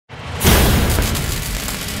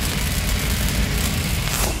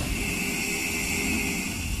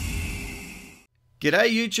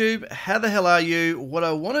G'day YouTube, how the hell are you? What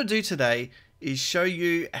I want to do today is show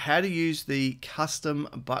you how to use the custom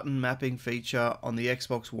button mapping feature on the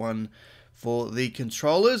Xbox One for the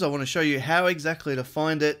controllers. I want to show you how exactly to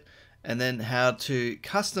find it and then how to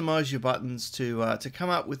customize your buttons to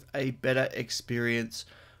come up with a better experience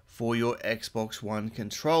for your Xbox One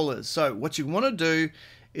controllers. So what you want to do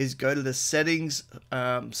is go to the settings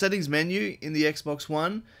menu in the Xbox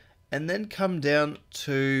One and then come down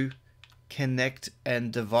to Connect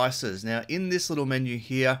and Devices. Now in this little menu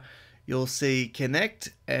here you'll see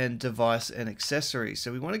Connect and Device and Accessories.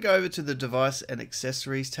 So we want to go over to the Device and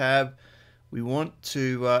Accessories tab. We want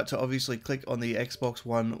to obviously click on the Xbox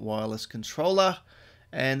One wireless controller,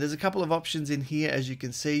 and there's a couple of options in here. As you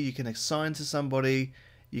can see, you can assign to somebody,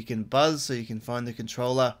 you can buzz so you can find the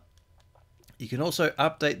controller, you can also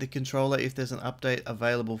update the controller if there's an update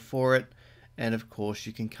available for it, and of course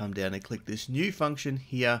you can come down and click this new function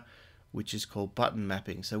here which is called button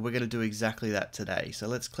mapping. So we're going to do exactly that today. So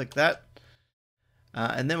let's click that,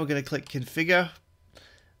 and then we're going to click configure.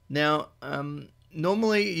 Now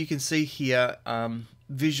normally you can see here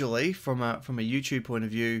visually from a YouTube point of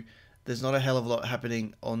view there's not a hell of a lot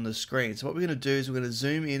happening on the screen. So what we're going to do is we're going to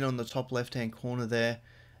zoom in on the top left hand corner there,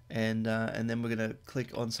 and then we're going to click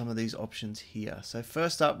on some of these options here. So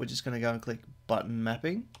first up we're just going to go and click button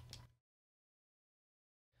mapping.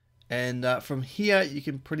 And from here you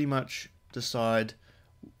can pretty much decide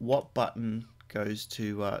what button goes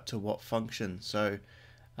to what function. So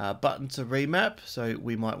button to remap, so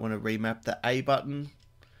we might want to remap the A button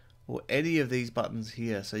or any of these buttons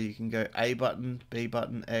here. So you can go A button, B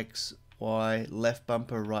button, X, Y, left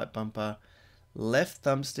bumper, right bumper, left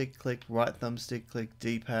thumbstick click, right thumbstick click,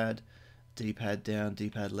 D-pad, D-pad down,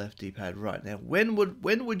 D-pad left, D-pad right. Now when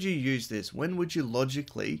would you use this? When would you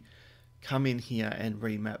logically come in here and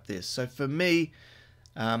remap this? So for me,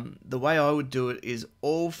 the way I would do it is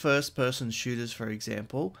all first-person shooters, for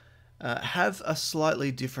example, have a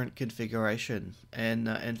slightly different configuration,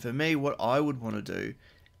 and for me, what I would want to do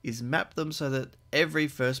is map them so that every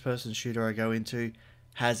first-person shooter I go into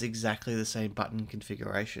has exactly the same button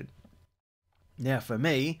configuration. Now, for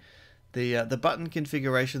me, the button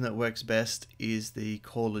configuration that works best is the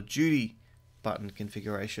Call of Duty button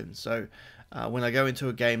configuration. So when I go into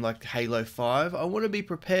a game like Halo 5, I want to be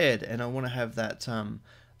prepared and I want to have that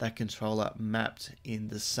that controller mapped in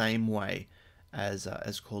the same way as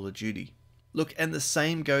Call of Duty. Look, and the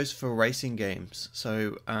same goes for racing games.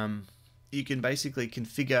 So you can basically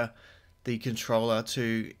configure the controller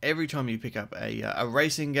to every time you pick up a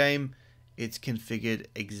racing game, it's configured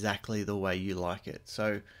exactly the way you like it.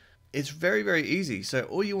 So it's very, very easy. So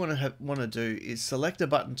all you want to do is select a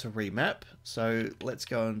button to remap. So let's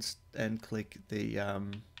go and click the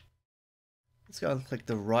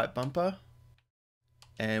right bumper,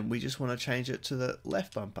 and we just want to change it to the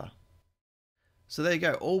left bumper. So there you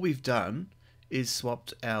go. All we've done is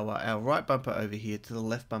swapped our right bumper over here to the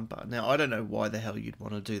left bumper. Now I don't know why the hell you'd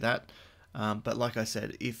want to do that, but like I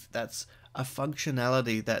said, if that's a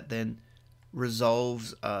functionality that then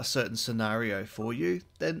resolves a certain scenario for you,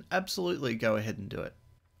 then absolutely go ahead and do it.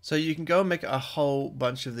 So you can go and make a whole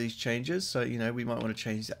bunch of these changes. So we might want to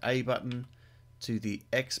change the A button to the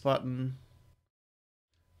X button.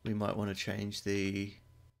 We might want to change the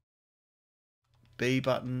B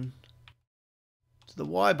button to the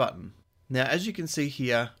Y button. Now as you can see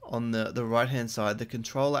here on the right hand side, the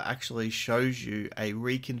controller actually shows you a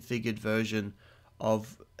reconfigured version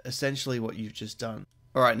of essentially what you've just done.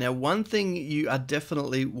 Alright, now one thing you are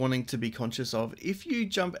definitely wanting to be conscious of, if you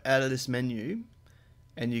jump out of this menu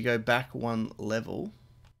and you go back one level,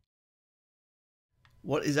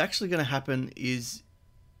 what is actually going to happen is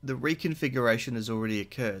the reconfiguration has already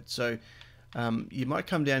occurred. So you might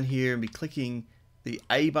come down here and be clicking the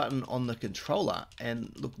A button on the controller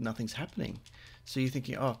and look, nothing's happening. So you're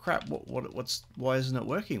thinking, oh crap, why isn't it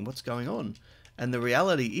working? What's going on? And the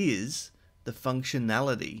reality is the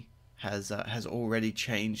functionality has already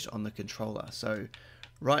changed on the controller. So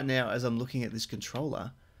right now, as I'm looking at this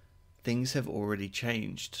controller, things have already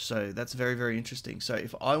changed. So that's very, very interesting. So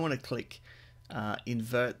if I want to click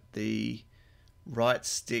invert the right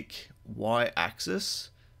stick Y axis,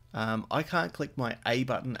 I can't click my A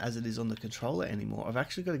button as it is on the controller anymore. I've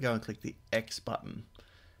actually got to go and click the X button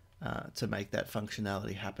to make that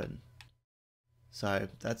functionality happen. So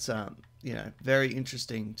that's very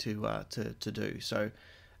interesting to do. So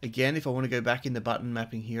again, if I want to go back in the button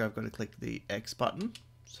mapping here, I've got to click the X button.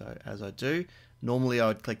 So as I do, normally I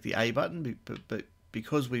would click the A button, but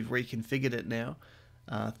because we've reconfigured it now,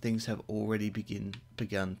 things have already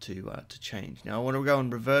begun to change. Now I want to go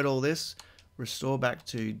and revert all this, restore back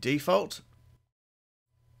to default,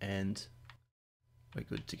 and we're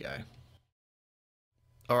good to go.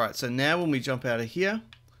 Alright, so now when we jump out of here,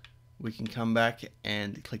 we can come back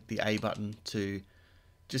and click the A button to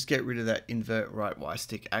just get rid of that invert right Y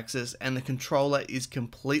stick axis, and the controller is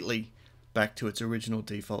completely back to its original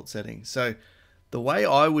default settings. So the way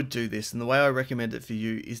I would do this, and the way I recommend it for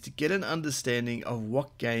you, is to get an understanding of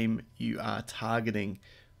what game you are targeting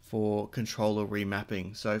for controller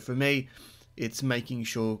remapping. So for me, it's making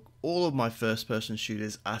sure all of my first-person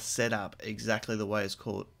shooters are set up exactly the way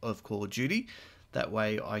of Call of Duty. That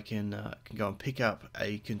way I can go and pick up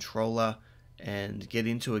a controller and get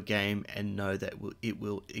into a game and know that it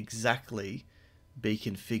will exactly be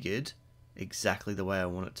configured exactly the way I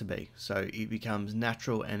want it to be. So it becomes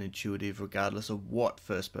natural and intuitive regardless of what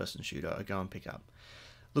first-person shooter I go and pick up.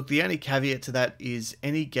 Look, the only caveat to that is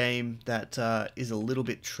any game that is a little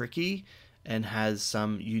bit tricky and has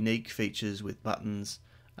some unique features with buttons,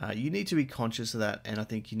 you need to be conscious of that, and I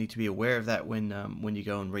think you need to be aware of that when you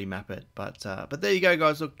go and remap it. But there you go,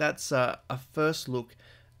 guys. Look, that's a first look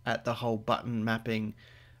at the whole button mapping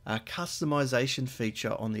customization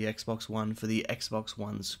feature on the Xbox One for the Xbox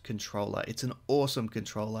One's controller. It's an awesome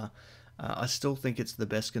controller. I still think it's the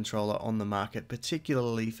best controller on the market,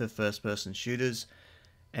 particularly for first-person shooters.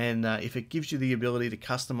 And if it gives you the ability to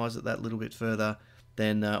customize it that little bit further,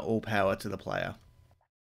 then all power to the player.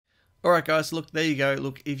 Alright guys, look, there you go.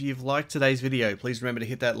 Look, if you've liked today's video, please remember to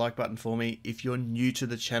hit that like button for me. If you're new to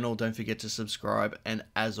the channel, don't forget to subscribe. And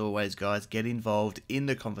as always, guys, get involved in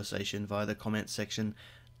the conversation via the comment section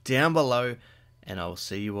down below. And I will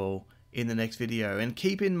see you all in the next video. And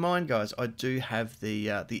keep in mind, guys, I do have the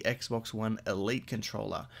Xbox One Elite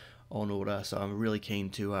controller on order. So I'm really keen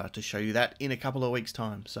to show you that in a couple of weeks'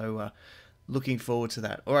 time. So looking forward to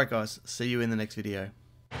that. Alright guys, see you in the next video.